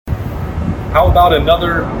how about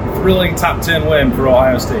another thrilling top 10 win for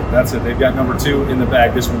Ohio State? That's it. They've got number 2 in the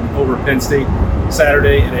bag. This one over Penn State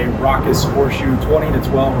Saturday in a raucous horseshoe,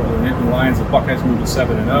 20-12 over the Nittany Lions. The Buckeyes move to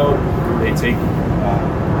 7-0. They take,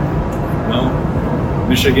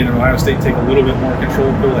 Michigan and Ohio State take a little bit more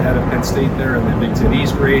control, pull ahead of Penn State there in the Big Ten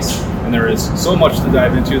East race. And there is so much to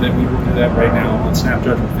dive into that we will do that right now on Snap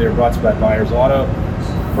Judgment Today, brought to you by Buyers Auto.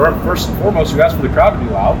 First and foremost, you asked for the crowd to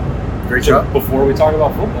be loud. Great job. Before we talk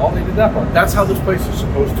about football, they did that part. That's how this place is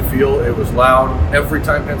supposed to feel. It was loud every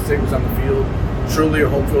time Penn State was on the field. Truly a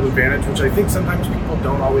home field advantage, which I think sometimes people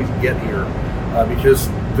don't always get here because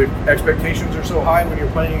the expectations are so high when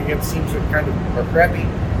you're playing against teams that kind of are crappy.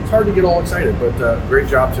 It's hard to get all excited, but great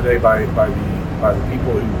job today by the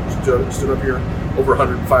people who stood up here, over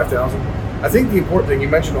 105,000. I think the important thing, you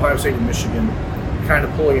mentioned Ohio State and Michigan kind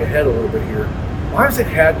of pulling ahead a little bit here. Ohio State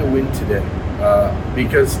had to win today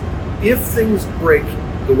because if things break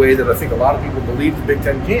the way that I think a lot of people believe the Big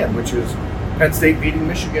Ten can, which is Penn State beating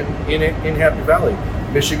Michigan in Happy Valley,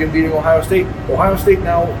 Michigan beating Ohio State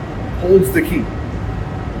now holds the key.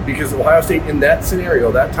 Because Ohio State in that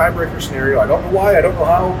scenario, that tiebreaker scenario, I don't know why, I don't know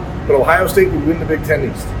how, but Ohio State would win the Big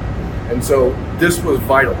Ten East. And so this was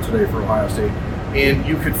vital today for Ohio State. And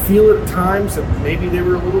you could feel at times that maybe they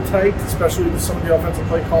were a little tight, especially with some of the offensive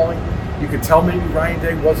play calling. You could tell maybe Ryan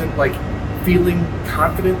Day wasn't feeling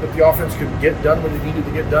confident that the offense could get done when it needed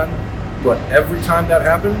to get done. But every time that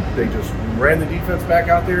happened, they just ran the defense back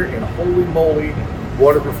out there, and holy moly,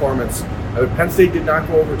 what a performance. Penn State did not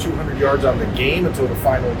go over 200 yards on the game until the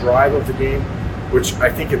final drive of the game, which I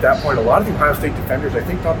think at that point, a lot of the Ohio State defenders, I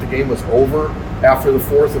think, thought the game was over after the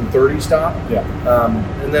 4th and 30 stop. Yeah.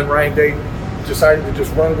 And then Ryan Day decided to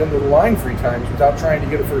just run it into the line 3 times without trying to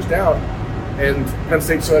get a first down. And Penn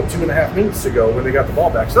State still had 2.5 minutes to go when they got the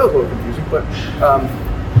ball back. So that was a little confusing. But,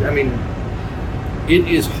 it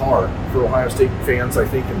is hard for Ohio State fans, I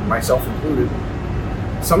think, and myself included.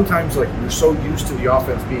 Sometimes, you're so used to the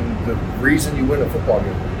offense being the reason you win a football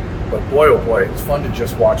game. But boy, oh boy, it's fun to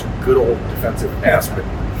just watch a good old defensive aspect.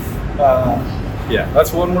 Yeah,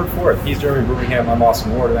 that's one word for it. He's Jeremy Birmingham, I'm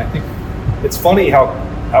Austin Ward. And I think it's funny how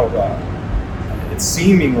it's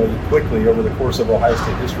seemingly quickly over the course of Ohio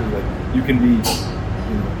State history that you can be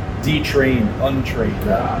detrained, untrained,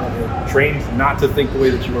 trained not to think the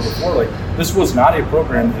way that you were before. This was not a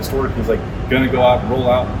program that historically was going to go out and roll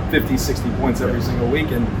out 50, 60 points every single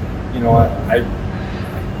week. And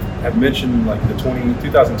I've mentioned the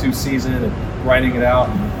 2002 season and grinding it out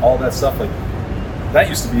and all that stuff. That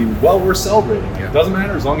used to be well worth celebrating. Yeah. It doesn't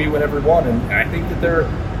matter as long as you win every one. And I think that there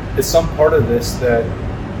is some part of this that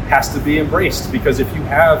has to be embraced, because if you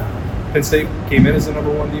have Penn State came in as the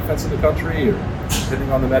number 1 defense in the country, or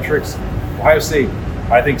depending on the metrics, Ohio State,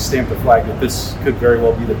 I think, stamped the flag that this could very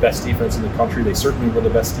well be the best defense in the country. They certainly were the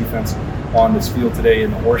best defense on this field today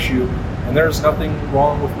in the horseshoe, and there's nothing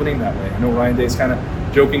wrong with winning that way. I know Ryan Day's kind of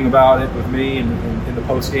joking about it with me in the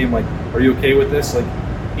post game, are you okay with this?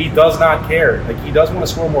 He does not care. He does want to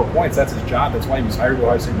score more points. That's his job. That's why he was hired to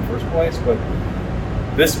Ohio State in the first place. But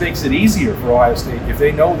this makes it easier for Ohio State if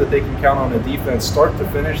they know that they can count on a defense start to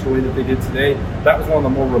finish the way that they did today. That was one of the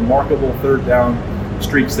more remarkable third down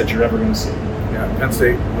streaks that you're ever going to see. Yeah, Penn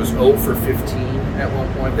State was 0 for 15 at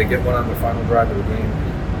one point. They get one on the final drive of the game.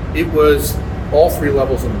 It was all 3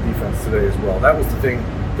 levels of the defense today as well. That was the thing.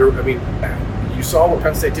 You saw what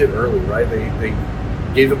Penn State did early, right? They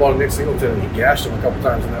gave the ball to Nick Singleton, and he gashed him a couple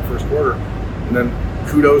times in that first quarter. And then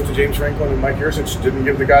kudos to James Franklin and Mike Yurcich, didn't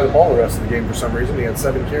give the guy the ball the rest of the game for some reason. He had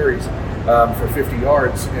 7 carries for 50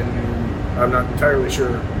 yards, and I'm not entirely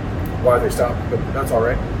sure why they stopped, but that's all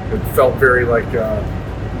right. It felt very like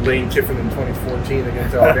Lane Kiffin in 2014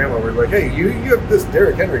 against Alabama, where we're hey, you have this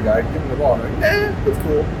Derrick Henry guy, give him the ball. I'm that's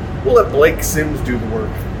cool. We'll let Blake Sims do the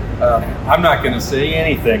work. I'm not going to say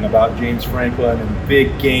anything about James Franklin and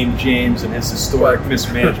big game James and his historic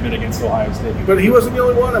mismanagement against Ohio State. But he wasn't the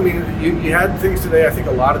only one. You had things today. I think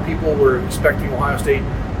a lot of people were expecting Ohio State,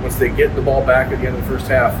 once they get the ball back at the end of the first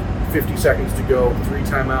half, 50 seconds to go, 3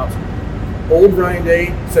 timeouts. Old Ryan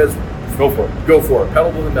Day says, go for it,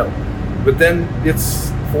 pedal to the metal. But then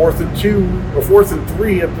it's 4th and 2 or 4th and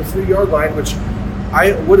 3 at the 3-yard line, which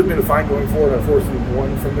I would have been fine going forward on 4th and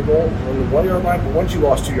 1 from the goal on the 1-yard line. But once you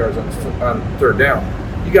lost 2 yards on third down,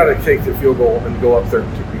 you got to take the field goal and go up 7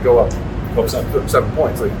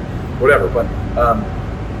 points, whatever. But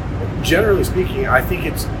generally speaking, I think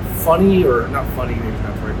it's funny, or not funny, maybe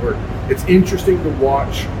not the right word. It's interesting to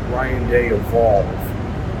watch Ryan Day evolve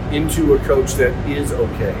into a coach that is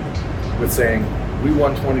okay with saying, we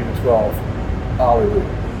won 20-12, hallelujah.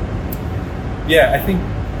 Yeah, I think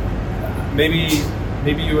maybe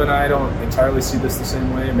maybe you and I don't entirely see this the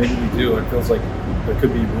same way. Maybe we do. It feels like there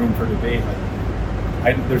could be room for debate.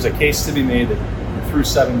 There's a case to be made that through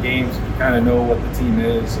 7 games, you kind of know what the team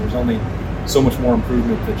is. There's only so much more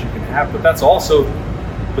improvement that you can have, but that's also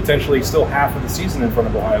potentially still half of the season in front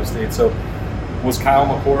of Ohio State. So was Kyle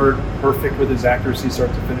McCord perfect with his accuracy start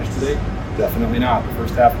to finish today? Definitely not. The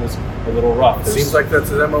first half was a little rough. Seems like that's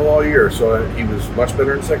his MO all year. So he was much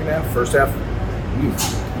better in the second half. First half,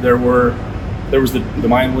 there was the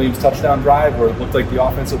Mayan Williams touchdown drive where it looked like the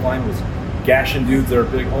offensive line was gashing dudes that are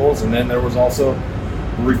big holes, and then there was also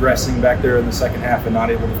regressing back there in the second half and not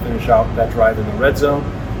able to finish out that drive in the red zone.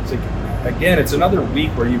 It's like, again, it's another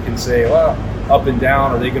week where you can say, well, up and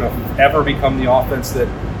down, are they going to ever become the offense that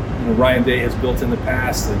Ryan Day has built in the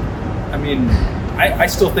past? And I mean, I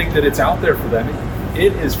still think that it's out there for them.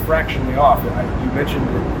 It is fractionally off. You mentioned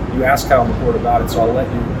that you asked Kyle McCord about it, so I'll let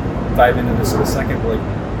you dive into this in a second. But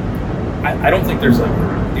I don't think there's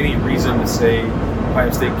any reason to say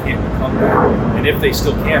Ohio State can't become that. And if they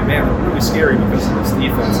still can, man, they're really scary because of this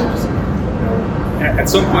defense. At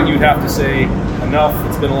some point you'd have to say, enough,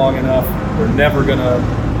 it's been long enough. We're never going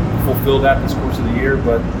to fulfill that this course of the year,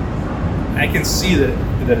 but I can see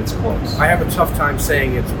that it's close. I have a tough time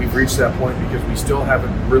saying we've reached that point because we still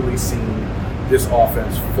haven't really seen this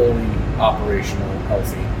offense fully operational,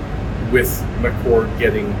 healthy, with McCord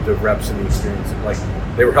getting the reps and the experience. Like,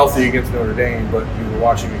 they were healthy against Notre Dame, but you were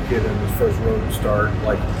watching a kid in his first road start,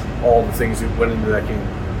 like all the things that went into that game.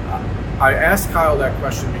 I asked Kyle that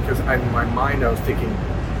question because in my mind I was thinking,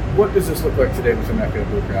 what does this look like today with Emeka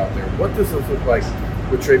Egbuka out there? What does this look like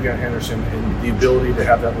with TreVeyon Henderson and the ability to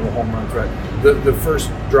have that little home run threat? The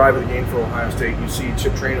first drive of the game for Ohio State, you see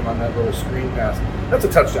Chip Trayanum on that little screen pass. That's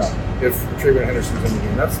a touchdown if TreVeyon Henderson's in the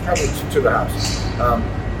game. That's probably to the house.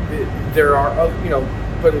 There are,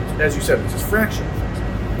 but as you said, it's just fraction.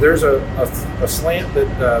 There's a slant that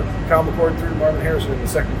Kyle McCord threw to Marvin Harrison in the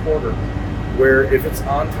second quarter, where if it's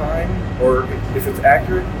on time or if it's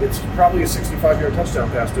accurate, it's probably a 65-yard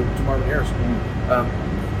touchdown pass to Marvin Harrison.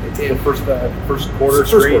 The first quarter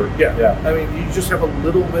straight. Yeah. I mean, you just have a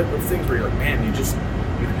little bit of things where you're like, man,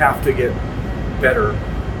 you have to get better,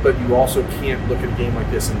 but you also can't look at a game like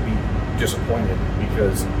this and be disappointed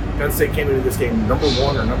because Penn State came into this game number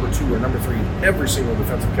 1 or number 2 or number 3 in every single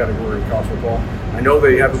defensive category in college football. I know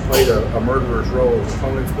they haven't played a murderer's row of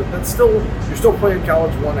opponents, but you're still playing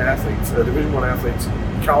college Division I athletes,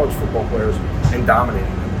 college football players, and dominating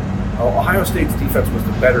them. Ohio State's defense was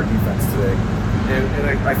the better defense today.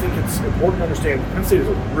 And I think it's important to understand Penn State is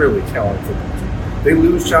a really talented football team. They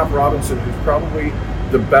lose Chop Robinson, who's probably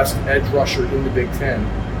the best edge rusher in the Big Ten,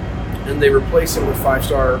 and they replace him with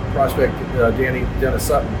 5-star prospect Dennis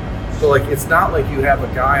Sutton. So it's not like you have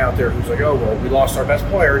a guy out there who's like, oh well, we lost our best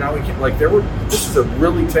player, now we can this is a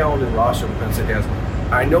really talented roster that Penn State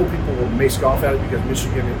has. I know people may scoff at it because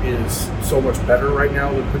Michigan is so much better right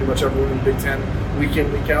now than pretty much everyone in the Big Ten, week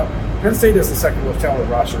in, week out. Penn State is the second most talented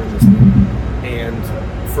roster in this league.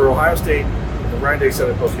 And for Ohio State, Ryan Day said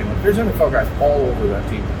it post-game, there's NFL guys all over that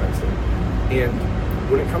team for Penn State.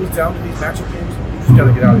 And when it comes down to these matchup games, you just got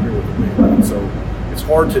to get out of here with the win. So it's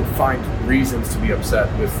hard to find reasons to be upset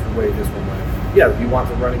with the way this one went. Yeah, you want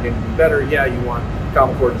the running game to be better. Yeah, you want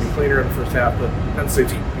Kyle McCord to be cleaner in the first half, but Penn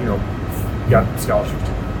State's, got scholarships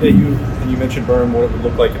too. Yeah, you mentioned, Byrne, what it would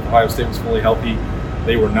look like if Ohio State was fully healthy.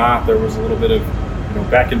 They were not. There was a little bit of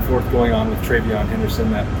back and forth going on with TreVeyon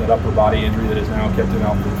Henderson, that upper body injury that has now kept him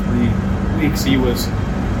out for 3 weeks. He was,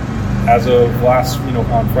 as of last,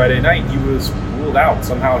 on Friday night, he was ruled out.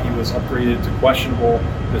 Somehow he was upgraded to questionable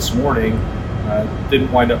this morning.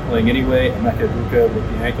 Didn't wind up playing anyway. Emeka Egbuka with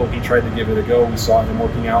the ankle, he tried to give it a go. We saw him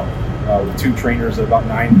working out with 2 trainers at about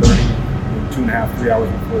 9:30, 2.5, 3 hours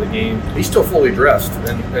before the game. He's still fully dressed.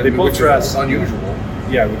 And they both dressed. Unusual.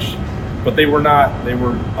 Yeah, but they were not. They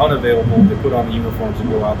were unavailable. They put on the uniforms and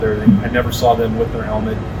go out there. I never saw them with their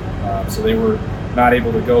helmet, so they were not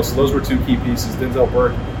able to go. So those were 2 key pieces. Denzel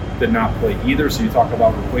Burke did not play either. So you talk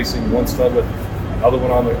about replacing one stud with another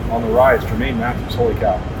one on the rise. Jermaine Matthews, holy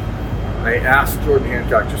cow! I asked Jordan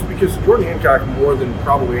Hancock, just because Jordan Hancock, more than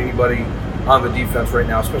probably anybody on the defense right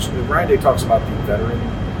now, especially when Ryan Day talks about the veteran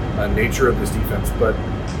nature of this defense, but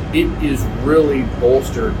it is really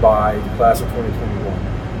bolstered by the class of 2021,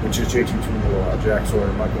 which is JT Tuimoloau, Jack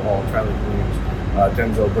Sawyer, Michael Hall, Tyler Williams,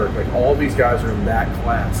 Denzel Burke. All these guys are in that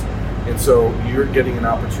class. And so you're getting an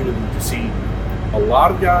opportunity to see a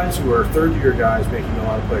lot of guys who are third-year guys making a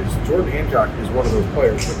lot of plays. Jordan Hancock is one of those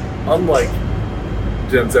players, but unlike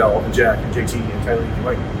Denzel and Jack and JT and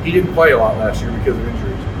Tyler, he didn't play a lot last year because of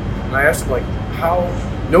injuries. And I asked him, how,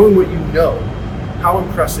 knowing what you know, how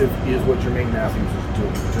impressive is what Jermaine Matthews is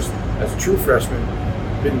doing? Just as a true freshman,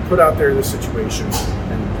 been put out there in this situation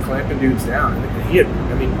and clamping dudes down. And he had,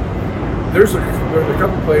 I mean, there's a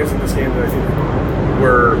couple plays in this game that I think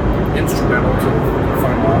were instrumental to the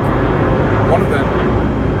final outcome. One of them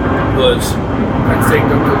was Penn State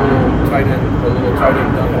dumped a little tight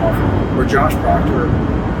end dump off where Josh Proctor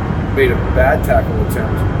made a bad tackle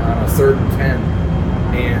attempt on a 3rd and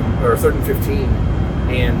 10 or 3rd and 15,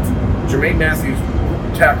 and Jermaine Matthews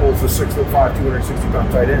tackles a 6'5",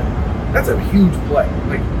 260-pound tight end. That's a huge play.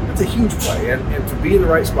 That's a huge play, and to be in the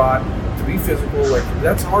right spot, to be physical,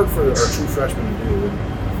 that's hard for a true freshman to do.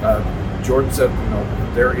 And Jordan said,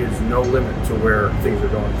 there is no limit to where things are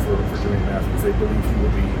going for Jermaine Matthews. They believe he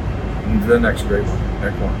will be the next great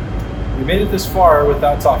one. We made it this far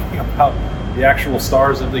without talking about the actual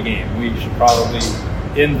stars of the game. We should probably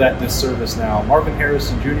end that disservice now. Marvin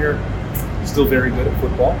Harrison Jr., still very good at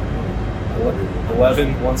football. 11,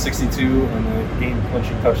 162, and the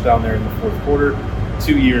game-clinching touchdown there in the fourth quarter.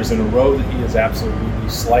 2 years in a row that he has absolutely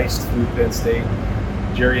sliced through Penn State.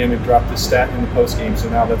 Jerry Emick dropped this stat in the postgame, so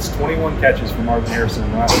now that's 21 catches for Marvin Harrison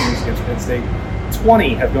in the last years against Penn State.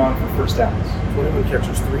 20 have gone for first downs. 21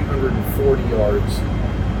 catches, 340 yards,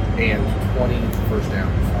 and 20 first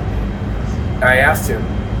downs. I asked him,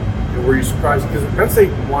 were you surprised? Because Penn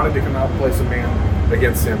State wanted to come out and play some man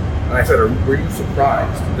against him. And I said, were you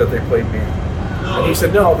surprised that they played man? And he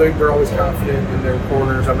said, no, they're always confident in their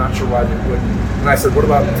corners. I'm not sure why they wouldn't. And I said, what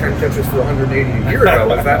about 10 catches for 180 a year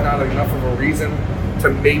ago? Is that not enough of a reason to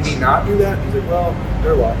maybe not do that? He's like, well,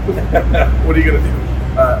 they're luck. What are you going to do?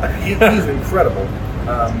 He's incredible.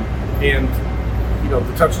 And,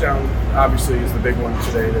 the touchdown obviously is the big one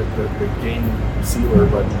today, the game sealer.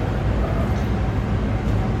 But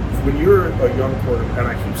when you're a young quarterback, and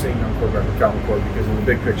I keep saying young quarterback with Calvin Court because in the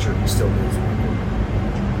big picture, he still is.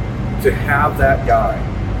 To have that guy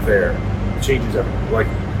there changes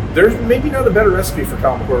everything. There's maybe not a better recipe for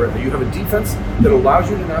Calvin Court right now. You have a defense that allows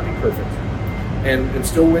you to not be perfect and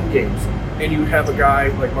still win games. And you have a guy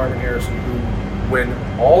like Marvin Harrison who, when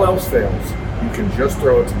all else fails, you can just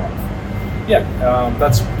throw it to Marv. Yeah,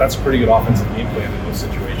 that's a pretty good offensive game plan in those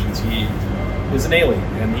situations. He is an alien,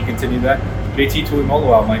 and he continued that. JT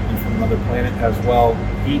Tuimoloau might be from another planet as well.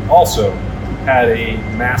 He also had a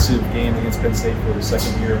massive game against Penn State for the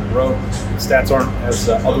second year in a row. The stats aren't as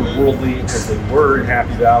otherworldly as they were in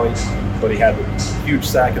Happy Valley, but he had a huge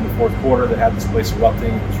sack in the fourth quarter that had this place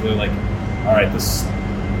erupting. It was really like, all right, this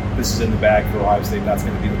is in the bag for Ohio State. That's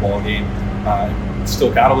going to be the ball game.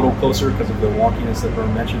 Still got a little closer because of the wonkiness that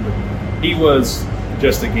Vern mentioned, but he was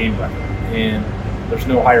just a game wrecker, and there's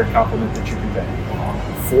no higher compliment that you can pay.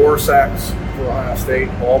 4 sacks for Ohio State,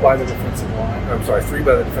 all by the defensive line. I'm sorry, 3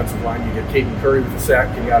 by the defensive line. You get Caden Curry with the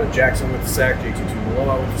sack, Kenyatta Jackson with the sack, JT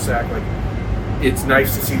Tuimoloau with the sack. It's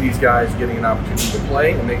nice to see these guys getting an opportunity to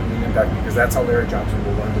play and making an impact, because that's how Larry Johnson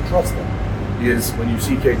will learn to trust them, is when you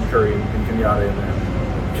see Caden Curry and Kenyatta in there.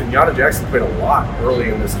 Kenyatta Jackson played a lot early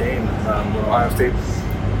in this game when Ohio State,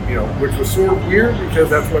 which was sort of weird because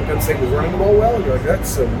that's when Penn State was running the ball well. And you're like,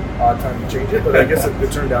 that's an odd time to change it, but I guess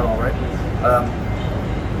it turned out all right.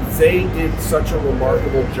 They did such a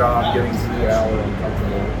remarkable job getting Drew Allen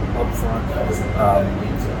uncomfortable up front.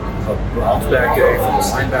 A bounce back day from the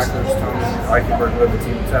linebackers. Tommy Eichenberg led the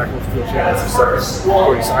team in tackles, Phil Chance second,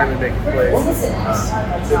 Corey Simon making plays.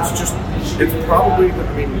 It's probably,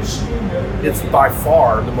 it's by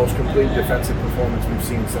far the most complete defensive performance we've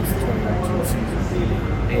seen since the 2019 season.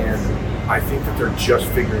 And I think that they're just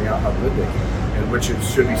figuring out how good they can, and which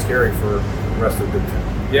should be scary for the rest of the Big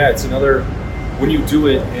Ten. Yeah, it's another, when you do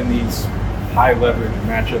it in these high leverage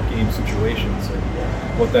matchup game situations,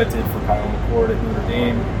 what that did for Kyle McCord at Notre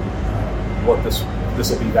Dame, what this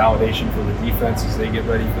will be validation for the defense as they get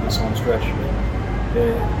ready for this home stretch.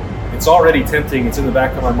 It's already tempting. It's in the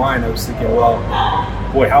back of my mind. I was thinking, well,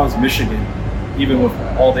 boy, how is Michigan, even with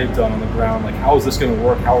all they've done on the ground, how is this going to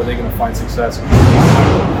work? How are they going to find success?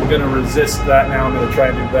 I'm going to resist that now. I'm going to try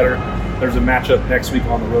and do better. There's a matchup next week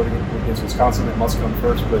on the road against Wisconsin that must come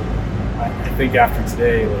first, but I think after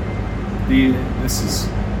today, this is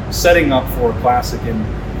setting up for a classic. And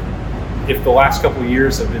if the last couple of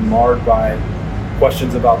years have been marred by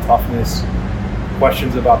questions about toughness,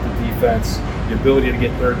 questions about the defense, the ability to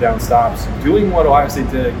get third down stops, doing what Ohio State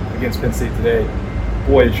did against Penn State today,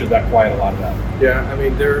 boy, should that quiet a lot of that. Yeah,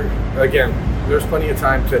 there's plenty of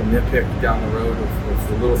time to nitpick down the road of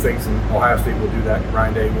the little things, and Ohio State will do that.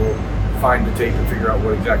 Ryan Day will find the tape and figure out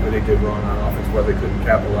what exactly they did wrong on offense, where they couldn't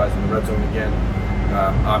capitalize in the red zone again.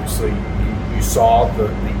 Obviously, you saw the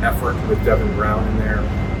effort with Devin Brown in there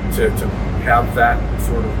to have that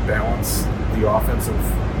sort of balance the offensive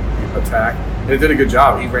attack. And it did a good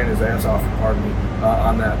job. He ran his ass off,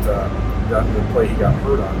 on that the play he got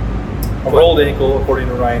hurt on. A rolled ankle, according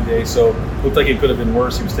to Ryan Day, so looked like it could have been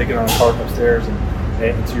worse. He was taken on a cart upstairs,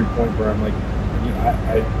 and to your point, where I'm like,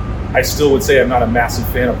 I still would say I'm not a massive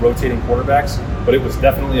fan of rotating quarterbacks, but it was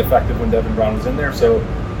definitely effective when Devin Brown was in there, so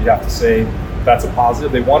you'd have to say that's a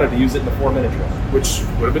positive. They wanted to use it in the 4-minute drill. Which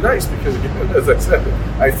would have been nice because, again, as I said,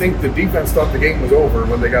 I think the defense thought the game was over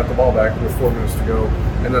when they got the ball back with 4 minutes to go,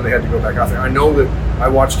 and then they had to go back out there. I know that I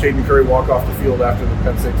watched Caden Curry walk off the field after the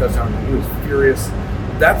Penn State touchdown, and he was furious.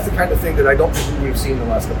 That's the kind of thing that I don't think we've seen in the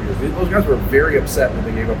last couple of years. Those guys were very upset when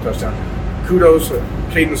they gave up touchdown. Kudos to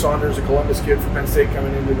Caden Saunders, a Columbus kid from Penn State,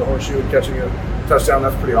 coming into the horseshoe and catching a touchdown.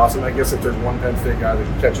 That's pretty awesome. I guess if there's one Penn State guy that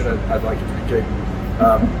can catch it, I'd like it to be Caden.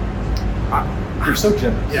 You're so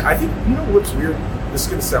generous. Yeah, I think, you know what's weird? This is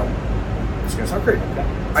going to sound great. Okay.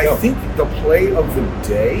 I think the play of the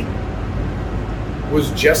day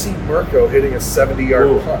was Jesse Mirko hitting a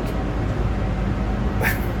 70-yard punt.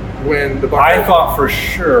 When the Buckeyes, I thought for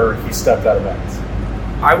sure he stepped out of bounds.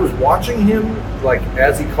 I was watching him like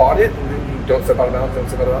as he caught it, and then you don't step out of bounds, don't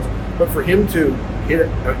step out of bounds. But for him to hit it,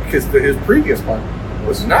 because his previous punt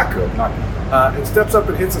was not good, and steps up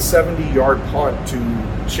and hits a 70-yard punt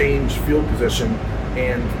to change field position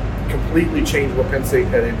and completely change what Penn State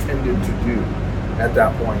had intended to do at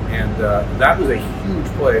that point. And that was a huge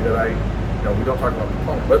play that we don't talk about the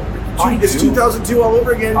punt, but it's 2002 all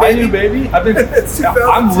over again, baby. I do, baby.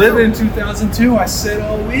 I'm living in 2002. I said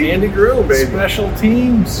all week. Andy Grill, baby. Special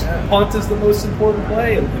teams. Yeah. Punt is the most important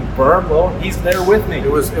play, and Berm, well, he's there with me.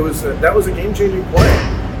 That was a game-changing play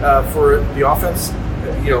for the offense.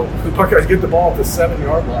 The Buckeyes get the ball at the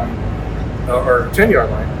 7-yard line or 10-yard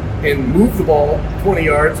line and move the ball 20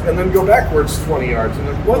 yards and then go backwards 20 yards. And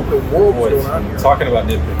then what the world is going on here? Talking about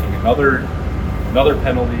nitpicking, another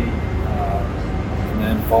penalty. And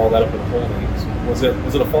then follow that up with a holding. Was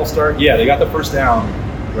it a false start? Yeah, they got the first down,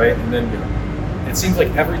 right? And then it seems like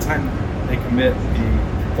every time they commit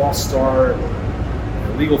the false start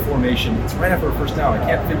or illegal formation, it's right after a first down. I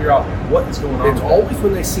can't figure out what is going on. It's always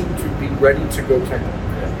when they seem to be ready to go tempo,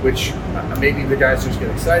 which maybe the guys just get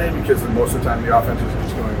excited because most of the time the offense is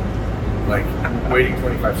just going, like, waiting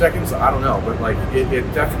 25 seconds. I don't know, but like it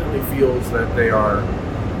definitely feels that they are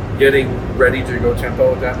getting ready to go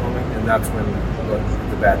tempo at that moment, and that's when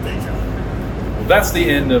the bad things happen. Well, that's the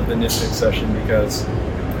end of the nitpick session because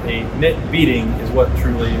a nit beating is what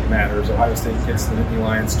truly matters. Ohio State gets the Nittany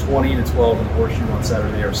Lions 20-12 in the horseshoe on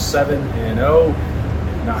Saturday. They are 7-0.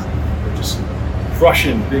 If not, they're just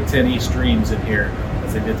crushing Big Ten East dreams in here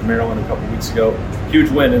as they did to Maryland a couple weeks ago. Huge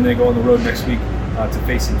win, and they go on the road next week to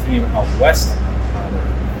face a team out west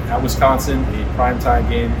at Wisconsin, a primetime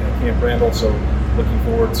game at Camp Randall. So looking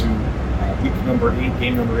forward to week number 8,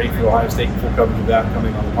 game number 8 for Ohio State. Full coverage of that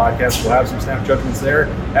coming on the podcast. We'll have some snap judgments there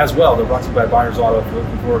as well. They're brought to you by Buyers Auto. If you're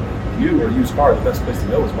looking for new or used car, the best place to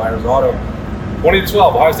go is Buyers Auto.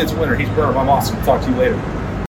 20-12, Ohio State's a winner. He's Berm. I'm Austin. We'll talk to you later.